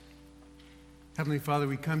Heavenly Father,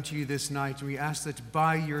 we come to you this night and we ask that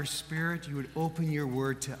by your Spirit you would open your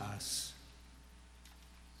word to us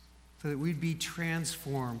so that we'd be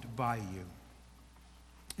transformed by you.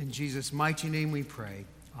 In Jesus' mighty name we pray.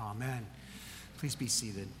 Amen. Please be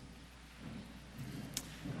seated.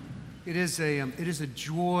 It is a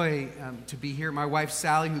joy to be here. My wife,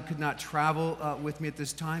 Sally, who could not travel with me at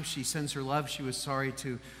this time, she sends her love. She was sorry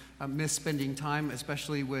to miss spending time,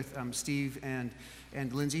 especially with Steve and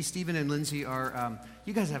Lindsay. Stephen and Lindsay are,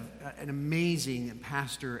 you guys have an amazing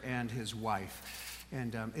pastor and his wife.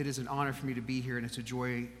 And it is an honor for me to be here, and it's a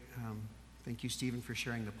joy. Thank you, Stephen, for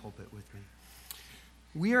sharing the pulpit with me.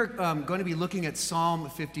 We are going to be looking at Psalm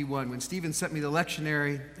 51. When Stephen sent me the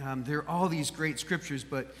lectionary, there are all these great scriptures,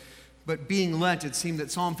 but being Lent, it seemed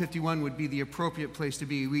that Psalm 51 would be the appropriate place to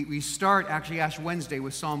be. We start actually Ash Wednesday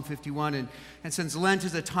with Psalm 51, and since Lent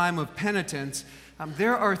is a time of penitence,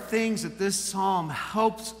 there are things that this psalm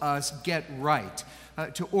helps us get right,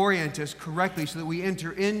 to orient us correctly so that we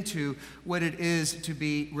enter into what it is to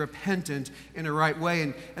be repentant in a right way.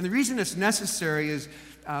 And the reason it's necessary is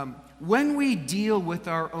when we deal with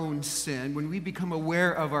our own sin, when we become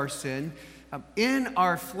aware of our sin, in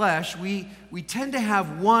our flesh, we tend to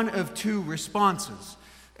have one of two responses.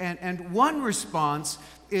 And one response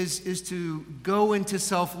is to go into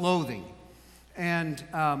self-loathing and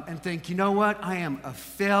think, you know what, I am a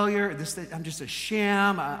failure, I'm just a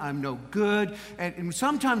sham, I'm no good. And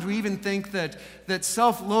sometimes we even think that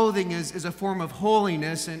self-loathing is a form of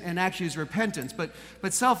holiness and actually is repentance.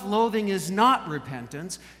 But self-loathing is not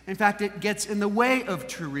repentance. In fact, it gets in the way of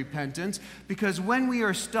true repentance, because when we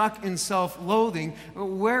are stuck in self-loathing,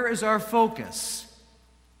 where is our focus?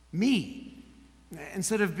 Me.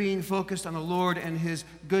 Instead of being focused on the Lord and His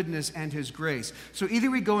goodness and His grace. So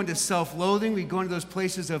either we go into self-loathing, we go into those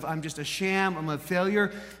places of I'm just a sham, I'm a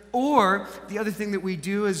failure, or the other thing that we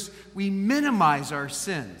do is we minimize our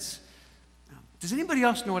sins. Does anybody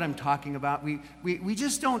else know what I'm talking about? We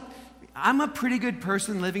just don't. I'm a pretty good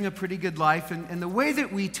person living a pretty good life, and the way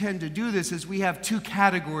that we tend to do this is we have two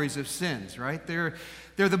categories of sins, right? They're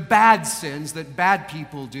the bad sins that bad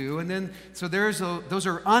people do, and then so those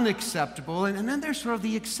are unacceptable, and then there's sort of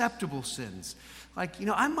the acceptable sins. Like,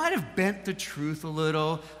 I might have bent the truth a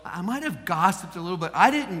little, I might have gossiped a little, but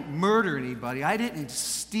I didn't murder anybody, I didn't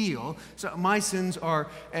steal, so my sins are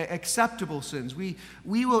acceptable sins. We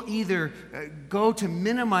will either go to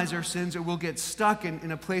minimize our sins, or we'll get stuck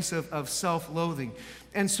in a place of self-loathing.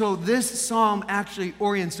 And so this psalm actually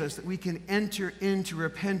orients us that we can enter into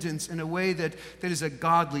repentance in a way that is a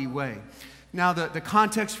godly way. Now, the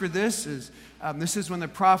context for this is when the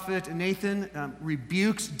prophet Nathan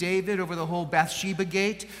rebukes David over the whole Bathsheba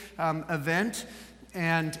Gate event,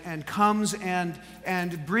 and comes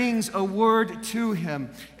and brings a word to him.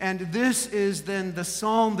 And this is then the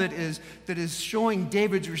psalm that is showing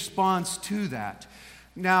David's response to that.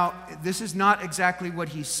 Now, this is not exactly what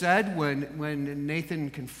he said when Nathan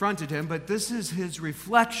confronted him, but this is his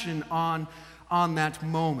reflection on that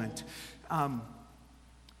moment.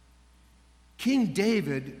 King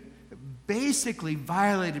David basically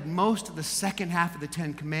violated most of the second half of the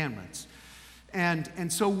Ten Commandments.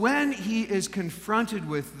 And so when he is confronted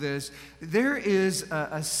with this, there is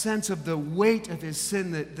a sense of the weight of his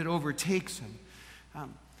sin that overtakes him.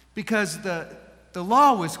 Because the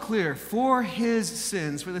law was clear. For his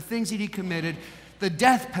sins, for the things that he committed, the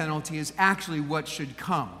death penalty is actually what should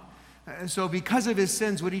come. So because of his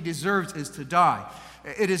sins, what he deserves is to die.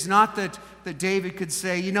 It is not that David could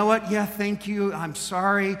say, you know what, yeah, thank you, I'm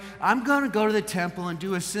sorry. I'm going to go to the temple and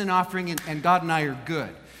do a sin offering, and God and I are good.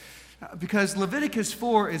 Because Leviticus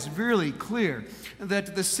 4 is really clear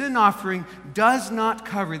that the sin offering does not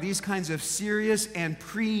cover these kinds of serious and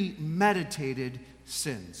premeditated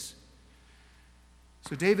sins.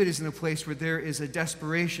 So David is in a place where there is a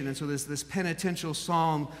desperation, and so this penitential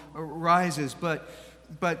psalm arises, but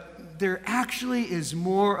there actually is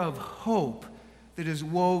more of hope that is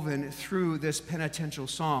woven through this penitential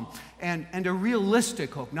psalm, and a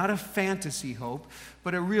realistic hope, not a fantasy hope,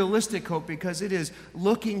 but a realistic hope, because it is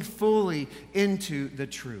looking fully into the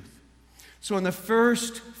truth. So in the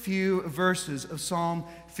first few verses of Psalm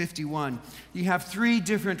 51, you have three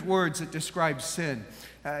different words that describe sin.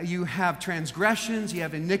 You have transgressions, you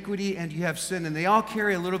have iniquity, and you have sin, and they all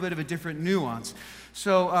carry a little bit of a different nuance.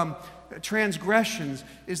 So transgressions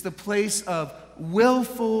is the place of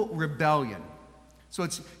willful rebellion. So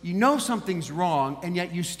it's, something's wrong, and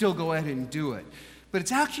yet you still go ahead and do it. But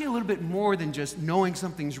it's actually a little bit more than just knowing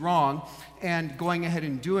something's wrong and going ahead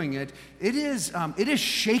and doing it. It is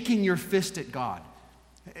shaking your fist at God.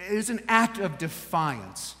 It is an act of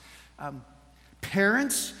defiance.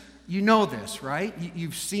 Parents You know this, right?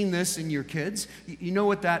 You've seen this in your kids. You know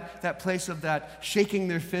what that place of that shaking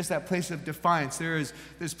their fist, that place of defiance. There is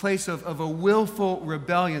this place of a willful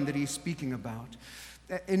rebellion that he's speaking about.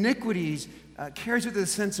 Iniquities carries with it a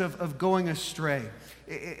sense of going astray.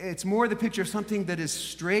 It's more the picture of something that is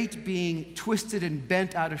straight being twisted and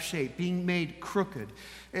bent out of shape, being made crooked.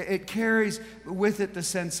 It carries with it the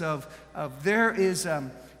sense of there is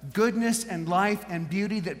goodness and life and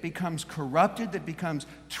beauty that becomes corrupted, that becomes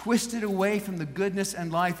twisted away from the goodness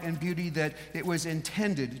and life and beauty that it was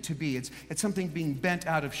intended to be. It's something being bent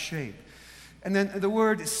out of shape. And then the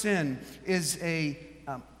word sin is a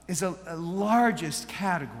largest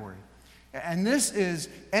category. And this is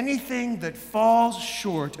anything that falls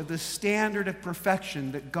short of the standard of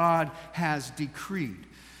perfection that God has decreed.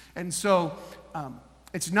 And so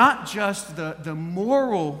it's not just the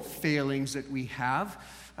moral failings that we have.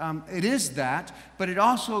 It is that, but it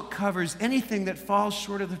also covers anything that falls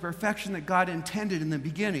short of the perfection that God intended in the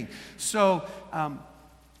beginning. So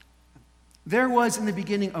there was in the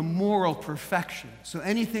beginning a moral perfection. So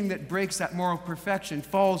anything that breaks that moral perfection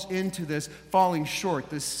falls into this falling short,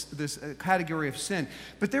 this category of sin.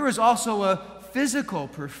 But there was also a physical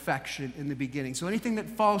perfection in the beginning. So anything that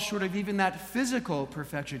falls short of even that physical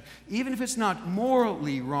perfection, even if it's not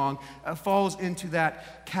morally wrong, falls into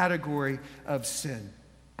that category of sin.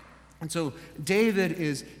 And so David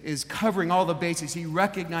is covering all the bases. He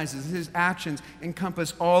recognizes his actions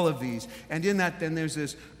encompass all of these. And in that, then, there's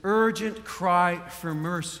this urgent cry for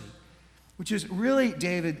mercy, which is really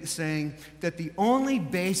David saying that the only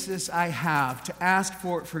basis I have to ask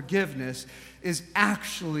for forgiveness is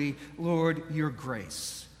actually, Lord, your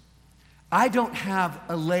grace. I don't have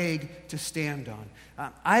a leg to stand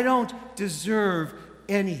on. I don't deserve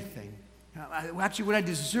anything. Actually, what I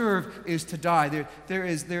deserve is to die. There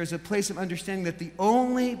is a place of understanding that the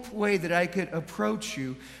only way that I could approach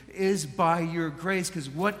you is by your grace, because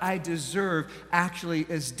what I deserve actually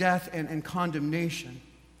is death and condemnation.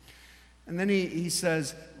 And then he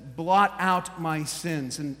says, blot out my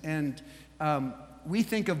sins. And we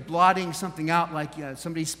think of blotting something out like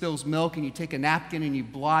somebody spills milk and you take a napkin and you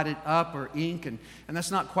blot it up, or ink, and that's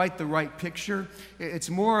not quite the right picture. It's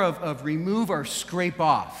more of remove or scrape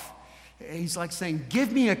off. He's like saying,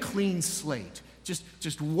 give me a clean slate.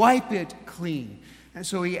 Just wipe it clean. And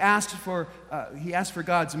so he asked for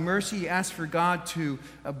God's mercy. He asked for God to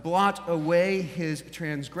blot away his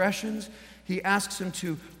transgressions. He asks him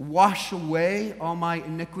to wash away all my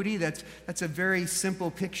iniquity. That's a very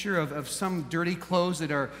simple picture of some dirty clothes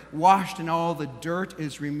that are washed and all the dirt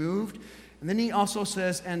is removed. And then he also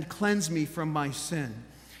says, and cleanse me from my sin.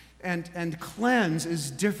 And cleanse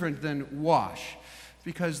is different than wash,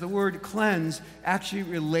 because the word cleanse actually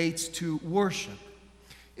relates to worship.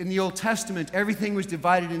 In the Old Testament, everything was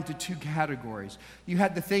divided into two categories. You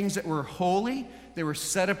had the things that were holy, they were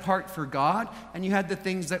set apart for God, and you had the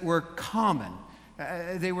things that were common.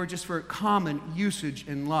 They were just for common usage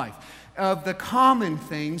in life. Of the common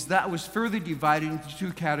things, that was further divided into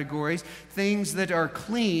two categories: things that are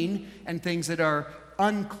clean and things that are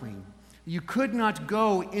unclean. You could not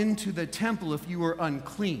go into the temple if you were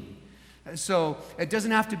unclean. So it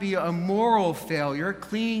doesn't have to be a moral failure.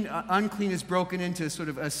 Unclean is broken into sort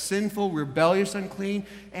of a sinful, rebellious unclean,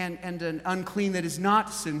 and an unclean that is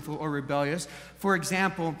not sinful or rebellious. For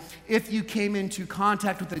example, if you came into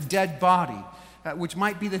contact with a dead body, which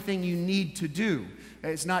might be the thing you need to do,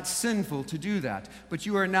 it's not sinful to do that, but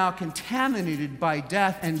you are now contaminated by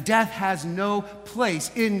death, and death has no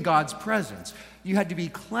place in God's presence. You had to be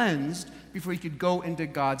cleansed before you could go into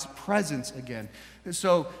God's presence again.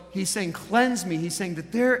 So he's saying, cleanse me. He's saying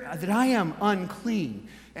that I am unclean.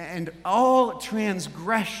 And all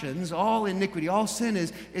transgressions, all iniquity, all sin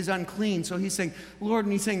is unclean. So he's saying, Lord,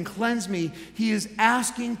 and he's saying, cleanse me. He is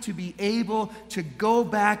asking to be able to go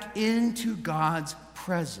back into God's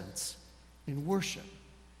presence in worship.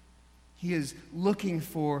 He is looking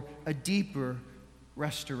for a deeper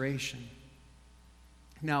restoration.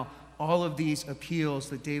 Now, all of these appeals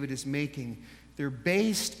that David is making, they're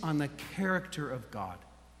based on the character of God.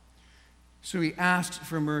 So he asks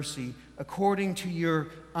for mercy according to your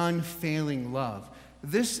unfailing love.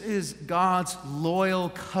 This is God's loyal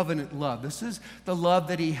covenant love. This is the love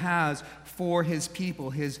that he has for his people,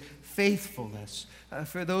 his faithfulness,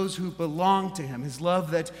 for those who belong to him, his love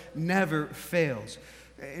that never fails.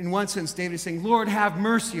 In one sense, David is saying, Lord, have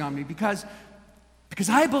mercy on me because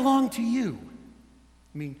I belong to you.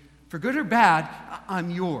 I mean, for good or bad, I'm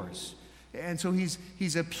yours. And so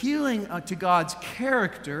he's appealing to God's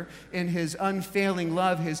character in his unfailing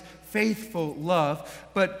love, his faithful love.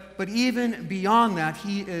 But even beyond that,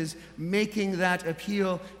 he is making that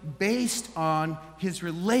appeal based on his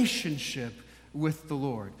relationship with the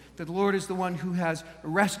Lord. That the Lord is the one who has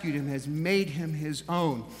rescued him, has made him his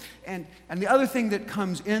own. And the other thing that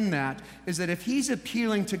comes in that is that if he's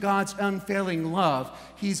appealing to God's unfailing love,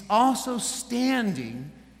 he's also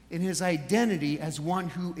standing in his identity as one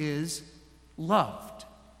who is loved.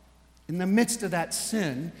 In the midst of that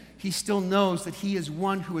sin, he still knows that he is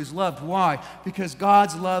one who is loved. Why? Because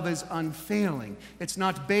God's love is unfailing. It's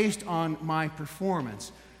not based on my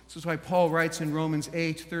performance. This is why Paul writes in Romans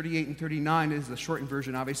 8, 38 and 39, is the shortened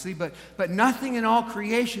version, obviously, but nothing in all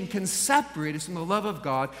creation can separate us from the love of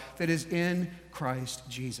God that is in Christ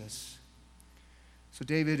Jesus. So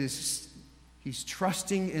David he's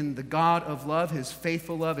trusting in the God of love, his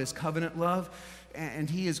faithful love, his covenant love, and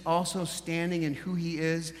he is also standing in who he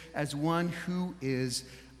is as one who is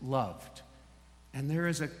loved. And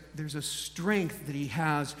there's a strength that he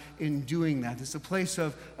has in doing that. It's a place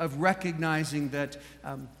of recognizing that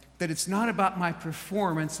it's not about my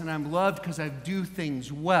performance and I'm loved because I do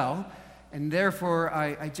things well, and therefore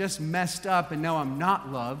I just messed up and now I'm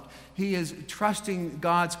not loved. He is trusting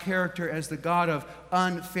God's character as the God of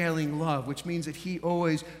unfailing love, which means that he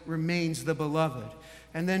always remains the beloved.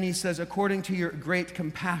 And then he says, according to your great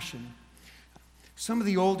compassion. Some of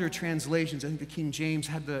the older translations, I think the King James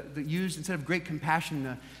had the used, instead of great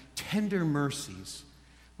compassion, tender mercies.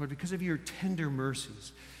 Lord, because of your tender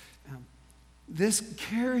mercies. This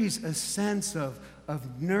carries a sense of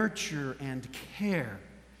nurture and care,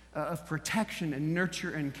 of protection and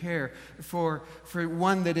nurture and care for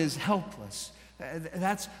one that is helpless.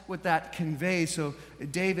 That's what that conveys. So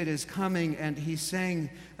David is coming and he's saying,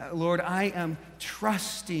 Lord, I am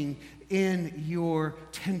trusting in your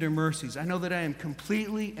tender mercies. I know that I am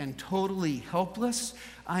completely and totally helpless.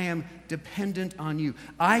 I am dependent on you.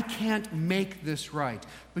 I can't make this right,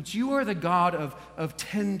 but you are the God of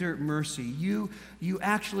tender mercy. You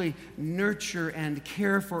actually nurture and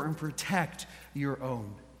care for and protect your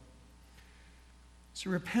own. So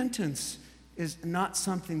repentance is not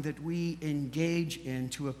something that we engage in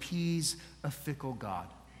to appease a fickle God.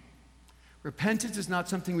 Repentance is not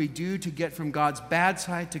something we do to get from God's bad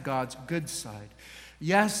side to God's good side.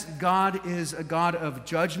 Yes, God is a God of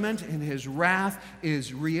judgment, and his wrath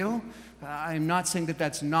is real. I'm not saying that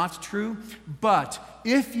that's not true, but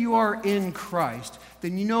if you are in Christ,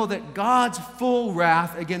 then you know that God's full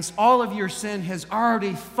wrath against all of your sin has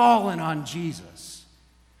already fallen on Jesus.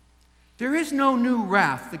 There is no new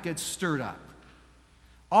wrath that gets stirred up.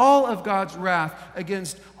 All of God's wrath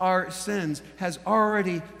against our sins has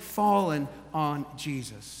already fallen on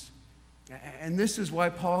Jesus. And this is why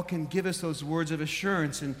Paul can give us those words of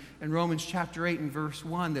assurance in Romans chapter 8 and verse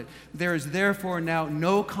 1, that there is therefore now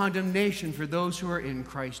no condemnation for those who are in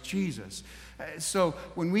Christ Jesus. So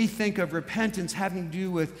when we think of repentance having to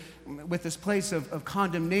do with this place of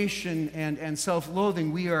condemnation and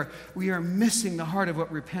self-loathing, we are missing the heart of what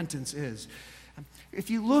repentance is. If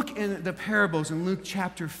you look in the parables in Luke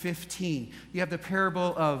chapter 15, you have the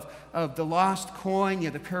parable of the lost coin, you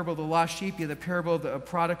have the parable of the lost sheep, you have the parable of the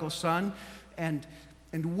prodigal son. And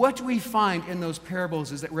what we find in those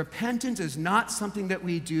parables is that repentance is not something that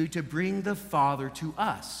we do to bring the Father to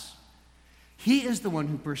us. He is the one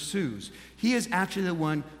who pursues. He is actually the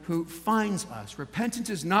one who finds us.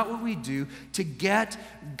 Repentance is not what we do to get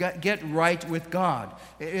right with God.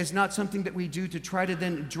 It is not something that we do to try to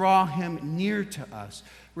then draw him near to us.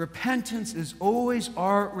 Repentance is always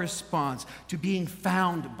our response to being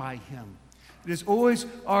found by him. It is always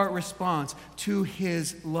our response to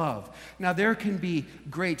his love. Now, there can be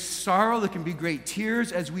great sorrow, there can be great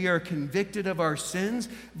tears as we are convicted of our sins,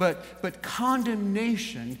 but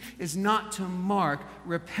condemnation is not to mark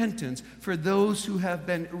repentance for those who have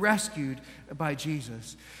been rescued by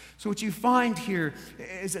Jesus. So what you find here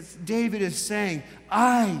is that David is saying,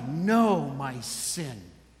 I know my sin.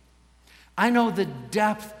 I know the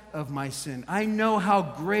depth of my sin. I know how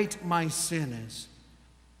great my sin is.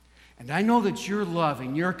 And I know that your love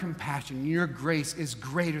and your compassion and your grace is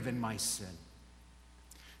greater than my sin.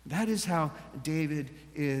 That is how David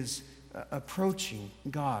is approaching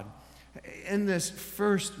God. In this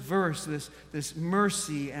first verse, this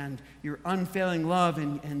mercy and your unfailing love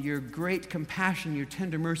and your great compassion, your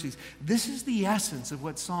tender mercies, this is the essence of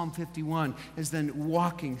what Psalm 51 is then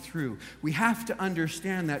walking through. We have to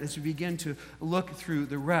understand that as we begin to look through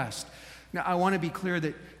the rest. Now, I want to be clear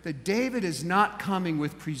that David is not coming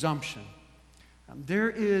with presumption. There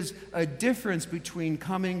is a difference between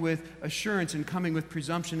coming with assurance and coming with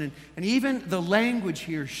presumption, and even the language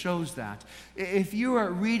here shows that. If you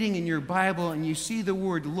are reading in your Bible and you see the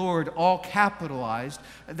word Lord all capitalized,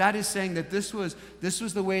 that is saying that this was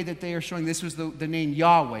the way that they are showing this was the name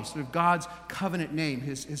Yahweh, sort of God's covenant name,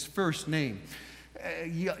 his first name.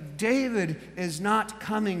 David is not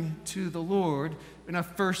coming to the Lord in a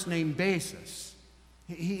first name basis.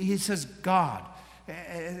 He says God.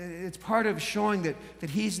 It's part of showing that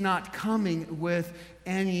he's not coming with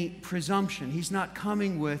any presumption. He's not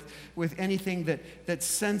coming with anything that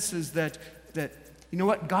senses that, you know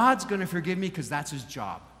what, God's going to forgive me because that's his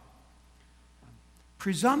job.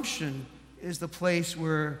 Presumption is the place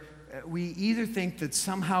where we either think that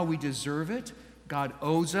somehow we deserve it. God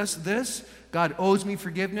owes us this. God owes me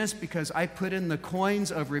forgiveness because I put in the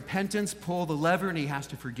coins of repentance, pull the lever, and he has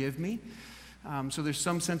to forgive me. So there's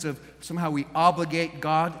some sense of somehow we obligate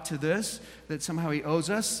God to this, that somehow he owes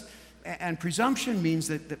us. And presumption means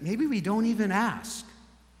that maybe we don't even ask,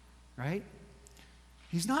 right?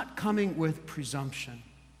 He's not coming with presumption.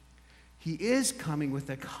 He is coming with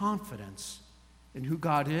a confidence in who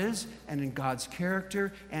God is and in God's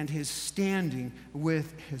character and his standing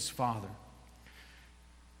with his Father.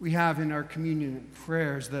 We have in our communion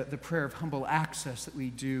prayers the prayer of humble access that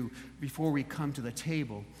we do before we come to the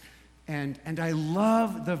table. And I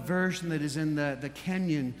love the version that is in the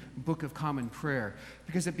Kenyan Book of Common Prayer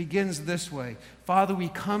because it begins this way. Father, we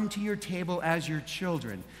come to your table as your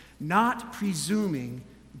children, not presuming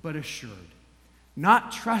but assured,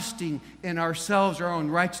 not trusting in ourselves, our own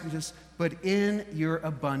righteousness, but in your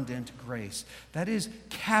abundant grace. That is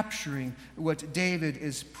capturing what David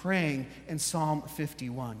is praying in Psalm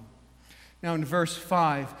 51. Now in verse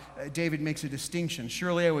 5, David makes a distinction.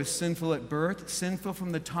 Surely I was sinful at birth, sinful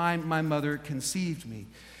from the time my mother conceived me.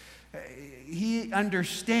 He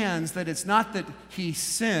understands that it's not that he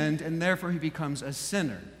sinned and therefore he becomes a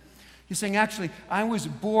sinner. He's saying, actually, I was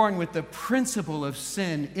born with the principle of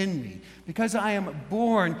sin in me. Because I am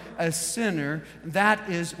born a sinner, that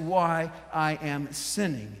is why I am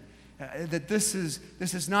sinning. That this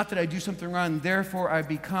is not that I do something wrong, therefore I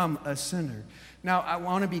become a sinner. Now, I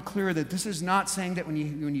want to be clear that this is not saying that when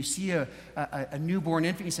you see a newborn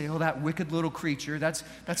infant, you say, oh, that wicked little creature.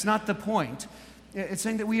 That's not the point. It's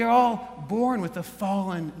saying that we are all born with a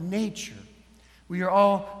fallen nature. We are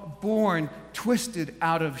all born twisted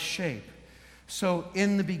out of shape. So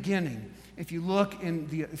in the beginning, if you look in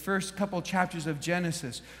the first couple chapters of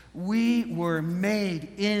Genesis, we were made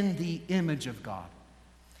in the image of God.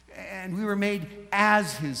 And we were made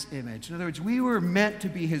as his image. In other words, we were meant to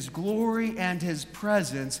be his glory and his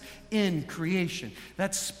presence in creation.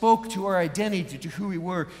 That spoke to our identity, to who we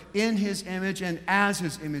were in his image and as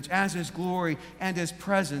his image, as his glory and his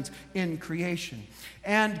presence in creation.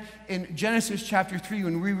 And in Genesis chapter 3,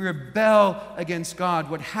 when we rebel against God,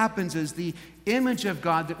 what happens is the image of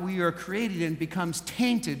God that we are created in becomes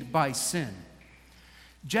tainted by sin.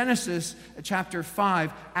 Genesis chapter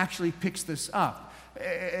 5 actually picks this up.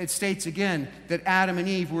 It states again that Adam and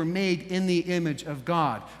Eve were made in the image of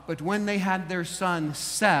God. But when they had their son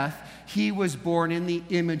Seth, he was born in the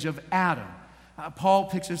image of Adam. Paul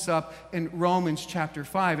picks this up in Romans chapter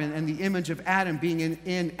 5. And the image of Adam being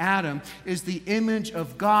in Adam is the image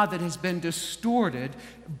of God that has been distorted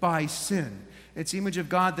by sin. It's the image of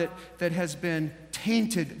God that has been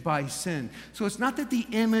tainted by sin. So it's not that the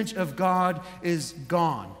image of God is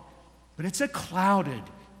gone, but it's a clouded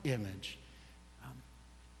image.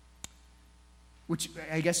 Which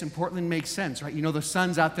I guess in Portland makes sense, right? You know, the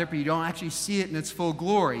sun's out there, but you don't actually see it in its full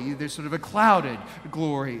glory. There's sort of a clouded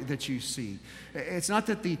glory that you see. It's not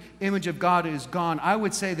that the image of God is gone. I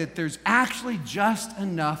would say that there's actually just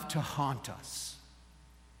enough to haunt us.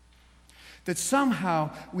 That somehow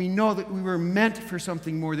we know that we were meant for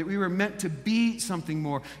something more, that we were meant to be something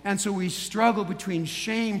more. And so we struggle between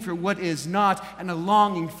shame for what is not and a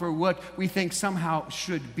longing for what we think somehow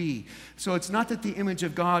should be. So it's not that the image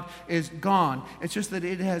of God is gone. It's just that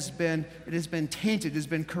it has been tainted, it has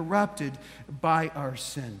been corrupted by our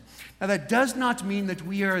sin. Now that does not mean that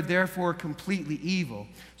we are therefore completely evil.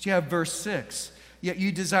 So you have verse 6. Yet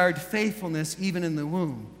you desired faithfulness even in the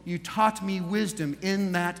womb. You taught me wisdom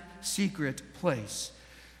in that secret place.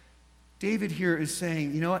 David here is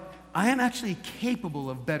saying, you know what? I am actually capable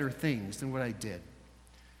of better things than what I did.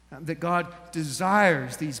 That God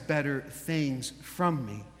desires these better things from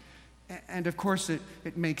me. And of course, it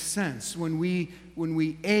makes sense. When we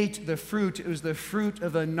ate the fruit, it was the fruit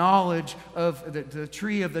of the knowledge of the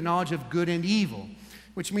tree of the knowledge of good and evil.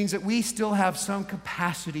 Which means that we still have some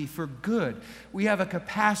capacity for good. We have a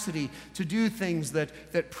capacity to do things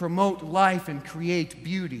that promote life and create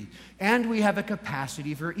beauty. And we have a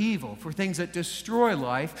capacity for evil, for things that destroy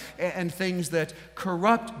life and things that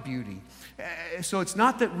corrupt beauty. So it's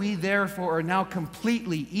not that we therefore are now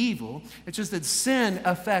completely evil. It's just that sin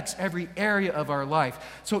affects every area of our life.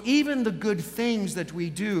 So even the good things that we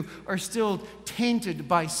do are still tainted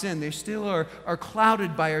by sin. They still are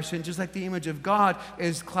clouded by our sin, just like the image of God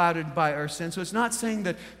is clouded by our sin. So it's not saying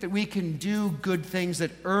that we can do good things that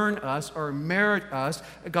earn us or merit us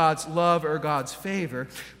God's love or God's favor,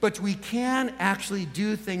 but we can actually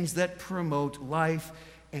do things that promote life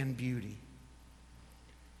and beauty.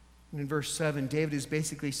 And in verse 7, David is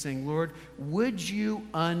basically saying, Lord, would you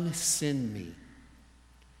unsin me?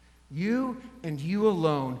 You and you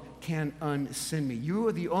alone can unsin me. You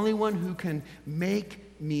are the only one who can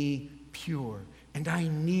make me pure. And I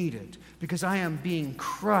need it because I am being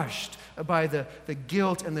crushed by the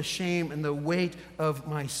guilt and the shame and the weight of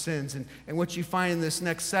my sins. And what you find in this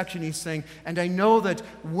next section, he's saying, and I know that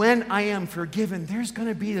when I am forgiven, there's going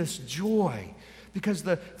to be this joy. Because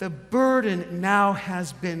the burden now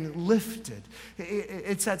has been lifted.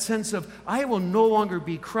 It's that sense of, I will no longer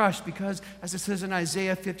be crushed because, as it says in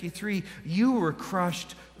Isaiah 53, you were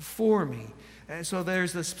crushed for me. And so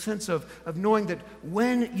there's this sense of knowing that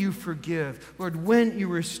when you forgive, Lord, when you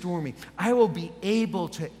restore me, I will be able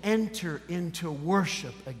to enter into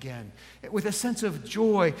worship again with a sense of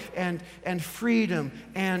joy and freedom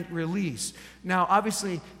and release. Now,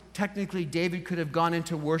 obviously, technically, David could have gone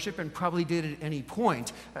into worship and probably did at any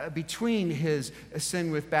point between his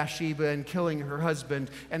sin with Bathsheba and killing her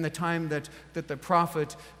husband and the time that the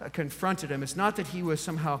prophet confronted him. It's not that he was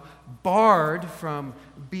somehow barred from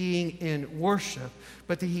being in worship,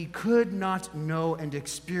 but that he could not know and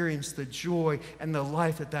experience the joy and the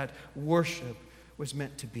life that worship was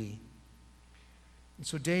meant to be. And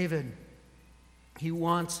so David, he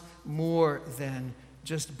wants more than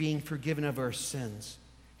just being forgiven of our sins.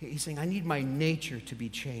 He's saying, I need my nature to be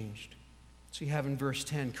changed. So you have in verse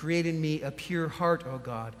 10, create in me a pure heart, O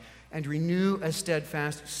God, and renew a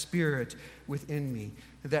steadfast spirit within me.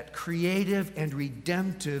 That creative and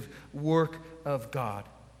redemptive work of God.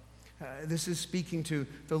 This is speaking to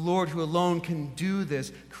the Lord who alone can do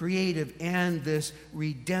this creative and this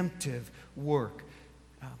redemptive work.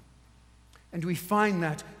 And we find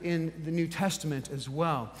that in the New Testament as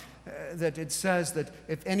well. That it says that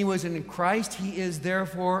if anyone is in Christ, he is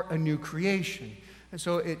therefore a new creation. And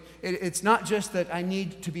so it's not just that I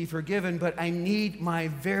need to be forgiven, but I need my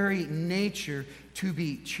very nature to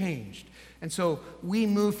be changed. And so we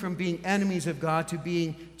move from being enemies of God to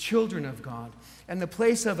being children of God. And the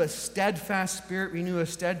place of a steadfast spirit, renew a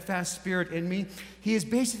steadfast spirit in me, he is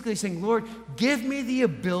basically saying, Lord, give me the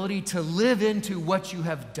ability to live into what you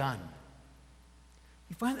have done.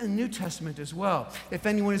 You find it in the New Testament as well. If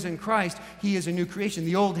anyone is in Christ, he is a new creation.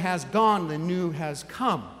 The old has gone, the new has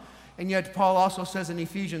come. And yet Paul also says in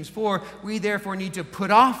Ephesians 4, we therefore need to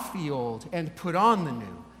put off the old and put on the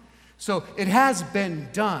new. So it has been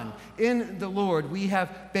done. In the Lord, we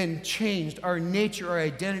have been changed. Our nature, our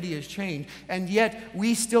identity is changed. And yet,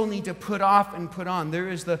 we still need to put off and put on. There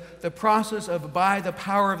is the process of, by the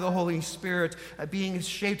power of the Holy Spirit, being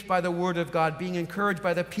shaped by the Word of God, being encouraged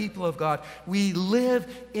by the people of God. We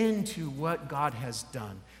live into what God has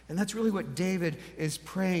done. And that's really what David is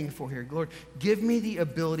praying for here. Lord, give me the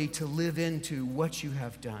ability to live into what you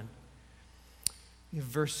have done.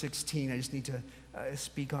 Verse 16, I just need to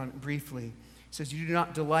speak on briefly. It says, you do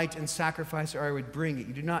not delight in sacrifice, or I would bring it.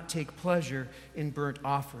 You do not take pleasure in burnt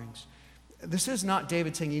offerings. This is not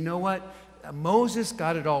David saying, you know what? Moses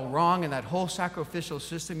got it all wrong, and that whole sacrificial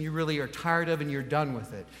system you really are tired of and you're done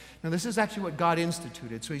with it. Now, this is actually what God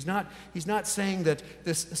instituted. So he's not saying that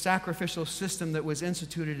this sacrificial system that was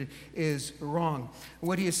instituted is wrong.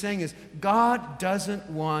 What he is saying is God doesn't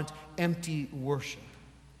want empty worship.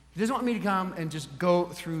 He doesn't want me to come and just go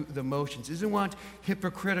through the motions. He doesn't want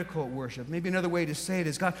hypocritical worship. Maybe another way to say it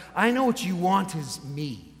is, God, I know what you want is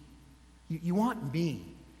me. You want me.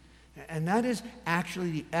 And that is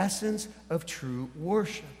actually the essence of true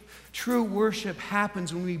worship. True worship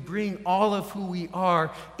happens when we bring all of who we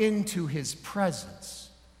are into His presence.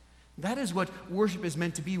 That is what worship is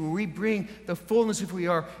meant to be, when we bring the fullness of who we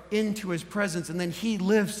are into His presence, and then He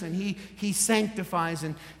lifts and He sanctifies.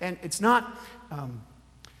 And it's not...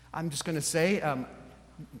 I'm just going to say,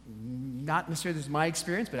 not necessarily this is my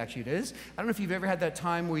experience, but actually it is. I don't know if you've ever had that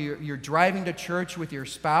time where you're driving to church with your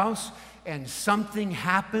spouse and something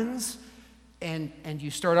happens and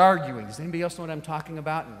you start arguing. Does anybody else know what I'm talking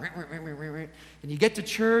about? And you get to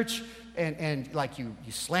church, and like you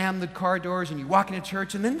slam the car doors, and you walk into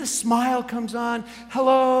church, and then the smile comes on.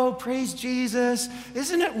 Hello, praise Jesus.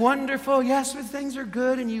 Isn't it wonderful? Yes, things are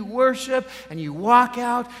good, and you worship, and you walk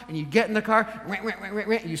out, and you get in the car,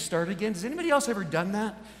 and you start again. Has anybody else ever done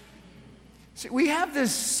that? See, we have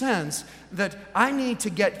this sense that I need to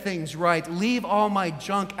get things right, leave all my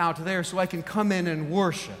junk out there so I can come in and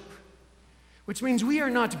worship. Which means we are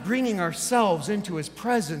not bringing ourselves into His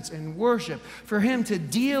presence in worship for Him to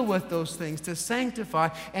deal with those things, to sanctify,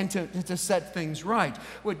 and to set things right.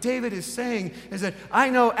 What David is saying is that I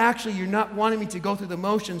know actually you're not wanting me to go through the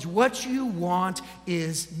motions. What you want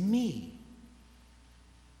is me.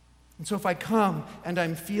 And so if I come and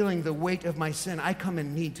I'm feeling the weight of my sin, I come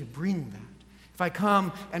in need to bring that. If I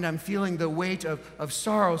come and I'm feeling the weight of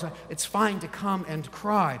sorrows, it's fine to come and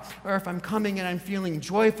cry. Or if I'm coming and I'm feeling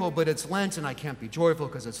joyful, but it's Lent and I can't be joyful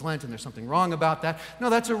because it's Lent and there's something wrong about that. No,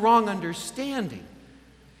 that's a wrong understanding.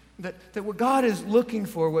 That what God is looking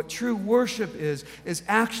for, what true worship is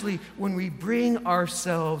actually when we bring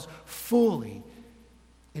ourselves fully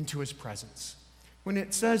into His presence. When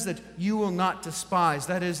it says that you will not despise,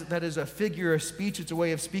 that is a figure of speech, it's a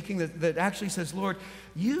way of speaking that actually says, Lord,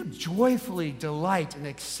 you joyfully delight in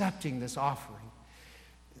accepting this offering.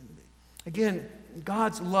 Again,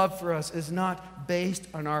 God's love for us is not based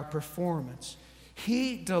on our performance.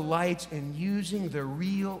 He delights in using the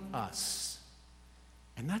real us.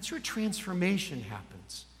 And that's where transformation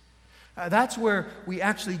happens. That's where we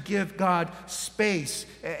actually give God space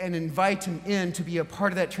and invite Him in to be a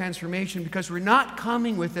part of that transformation, because we're not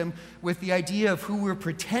coming with Him with the idea of who we're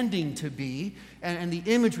pretending to be and the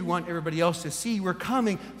image we want everybody else to see. We're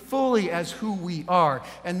coming fully as who we are,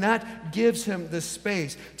 and that gives Him the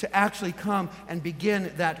space to actually come and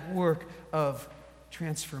begin that work of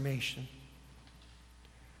transformation.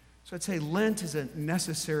 So I'd say Lent is a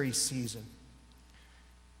necessary season.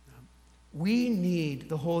 We need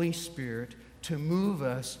the Holy Spirit to move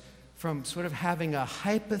us from sort of having a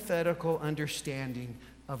hypothetical understanding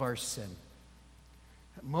of our sin.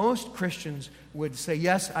 Most Christians would say,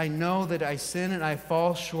 yes, I know that I sin and I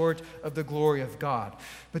fall short of the glory of God.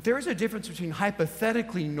 But there is a difference between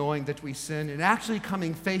hypothetically knowing that we sin and actually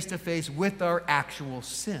coming face to face with our actual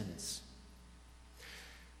sins.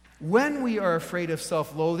 When we are afraid of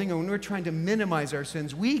self-loathing, or when we're trying to minimize our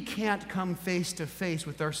sins, we can't come face to face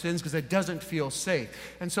with our sins because it doesn't feel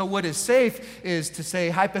safe. And so what is safe is to say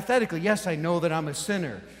hypothetically, yes, I know that I'm a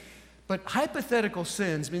sinner. But hypothetical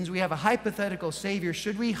sins means we have a hypothetical Savior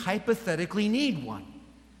should we hypothetically need one.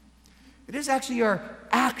 It is actually our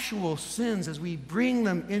actual sins as we bring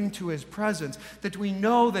them into His presence that we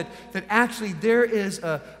know that actually there is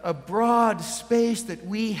a broad space that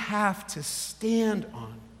we have to stand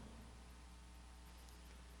on.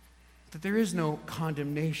 That there is no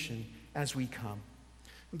condemnation as we come.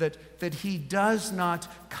 That He does not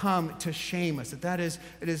come to shame us.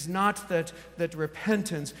 It is not that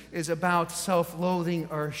repentance is about self-loathing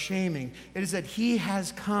or shaming. It is that He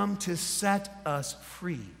has come to set us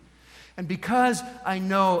free. And because I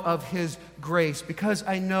know of His grace, because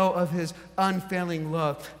I know of His unfailing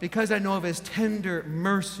love, because I know of His tender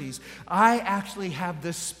mercies, I actually have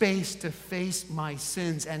the space to face my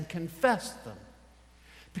sins and confess them.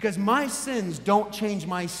 Because my sins don't change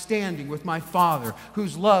my standing with my Father,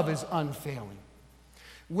 whose love is unfailing.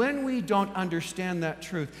 When we don't understand that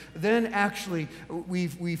truth, then actually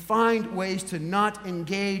we find ways to not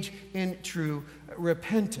engage in true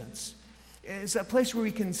repentance. It's a place where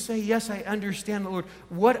we can say, yes, I understand, Lord,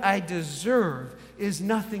 what I deserve is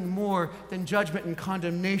nothing more than judgment and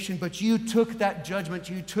condemnation, but you took that judgment,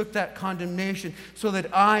 you took that condemnation so that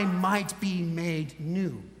I might be made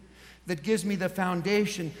new. That gives me the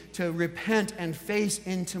foundation to repent and face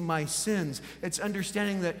into my sins. It's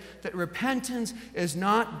understanding that repentance is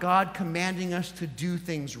not God commanding us to do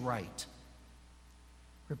things right.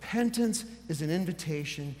 Repentance is an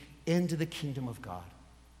invitation into the kingdom of God.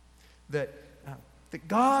 That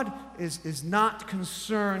God is not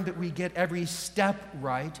concerned that we get every step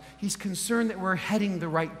right. He's concerned that we're heading the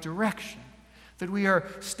right direction. That we are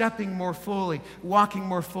stepping more fully, walking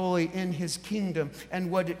more fully in His kingdom and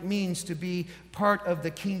what it means to be part of the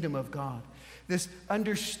kingdom of God. This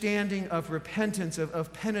understanding of repentance,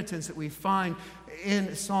 of penitence that we find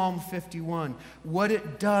in Psalm 51. What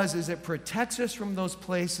it does is it protects us from those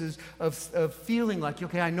places of feeling like,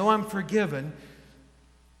 okay, I know I'm forgiven,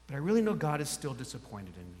 but I really know God is still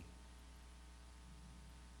disappointed in me.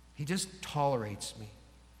 He just tolerates me.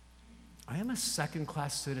 I am a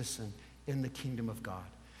second-class citizen in the kingdom of God.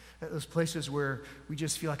 those places where we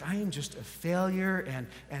just feel like I am just a failure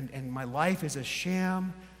and my life is a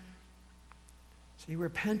sham. See,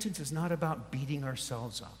 repentance is not about beating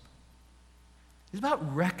ourselves up. It's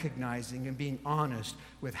about recognizing and being honest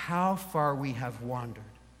with how far we have wandered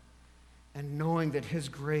and knowing that His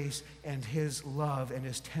grace and His love and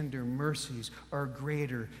His tender mercies are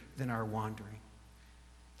greater than our wandering.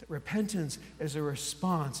 That repentance is a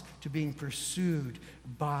response to being pursued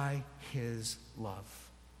by His love.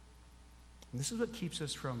 And this is what keeps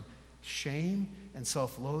us from shame and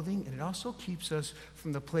self-loathing, and it also keeps us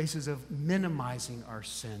from the places of minimizing our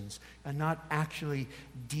sins and not actually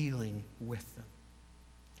dealing with them.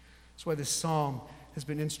 That's why this psalm has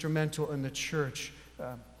been instrumental in the church.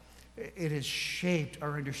 It has shaped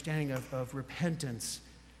our understanding of repentance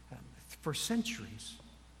for centuries.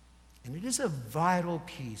 And it is a vital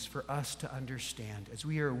piece for us to understand as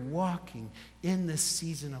we are walking in this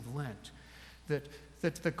season of Lent,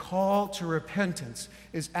 that the call to repentance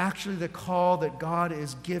is actually the call that God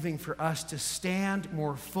is giving for us to stand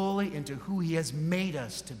more fully into who He has made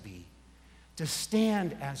us to be, to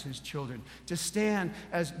stand as His children, to stand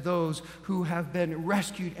as those who have been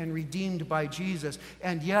rescued and redeemed by Jesus.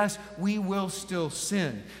 And yes, we will still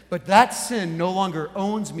sin, but that sin no longer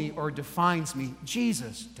owns me or defines me.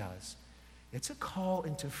 Jesus does. It's a call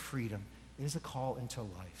into freedom. It is a call into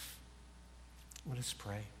life. Let us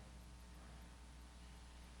pray.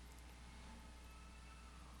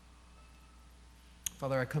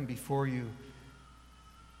 Father, I come before you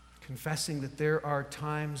confessing that there are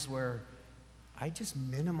times where I just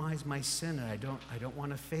minimize my sin and I don't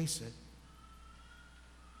want to face it.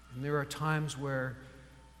 And there are times where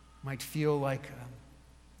it might feel like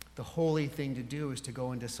the holy thing to do is to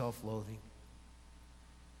go into self-loathing.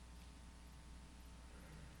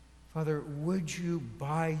 Father, would you,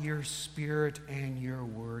 by your Spirit and your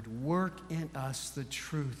word, work in us the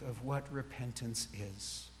truth of what repentance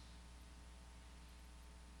is?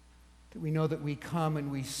 That we know that we come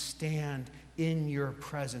and we stand in your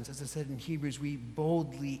presence. As I said in Hebrews, we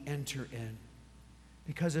boldly enter in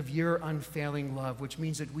because of your unfailing love, which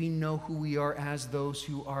means that we know who we are as those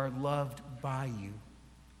who are loved by you.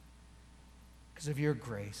 Because of your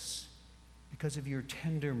grace, because of your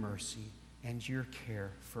tender mercy and your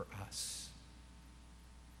care for us.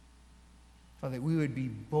 Father, that we would be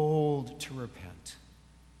bold to repent.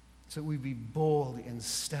 So that we'd be bold in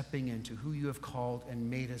stepping into who you have called and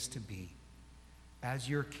made us to be as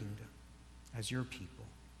your kingdom, as your people.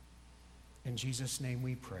 In Jesus' name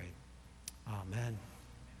we pray. Amen.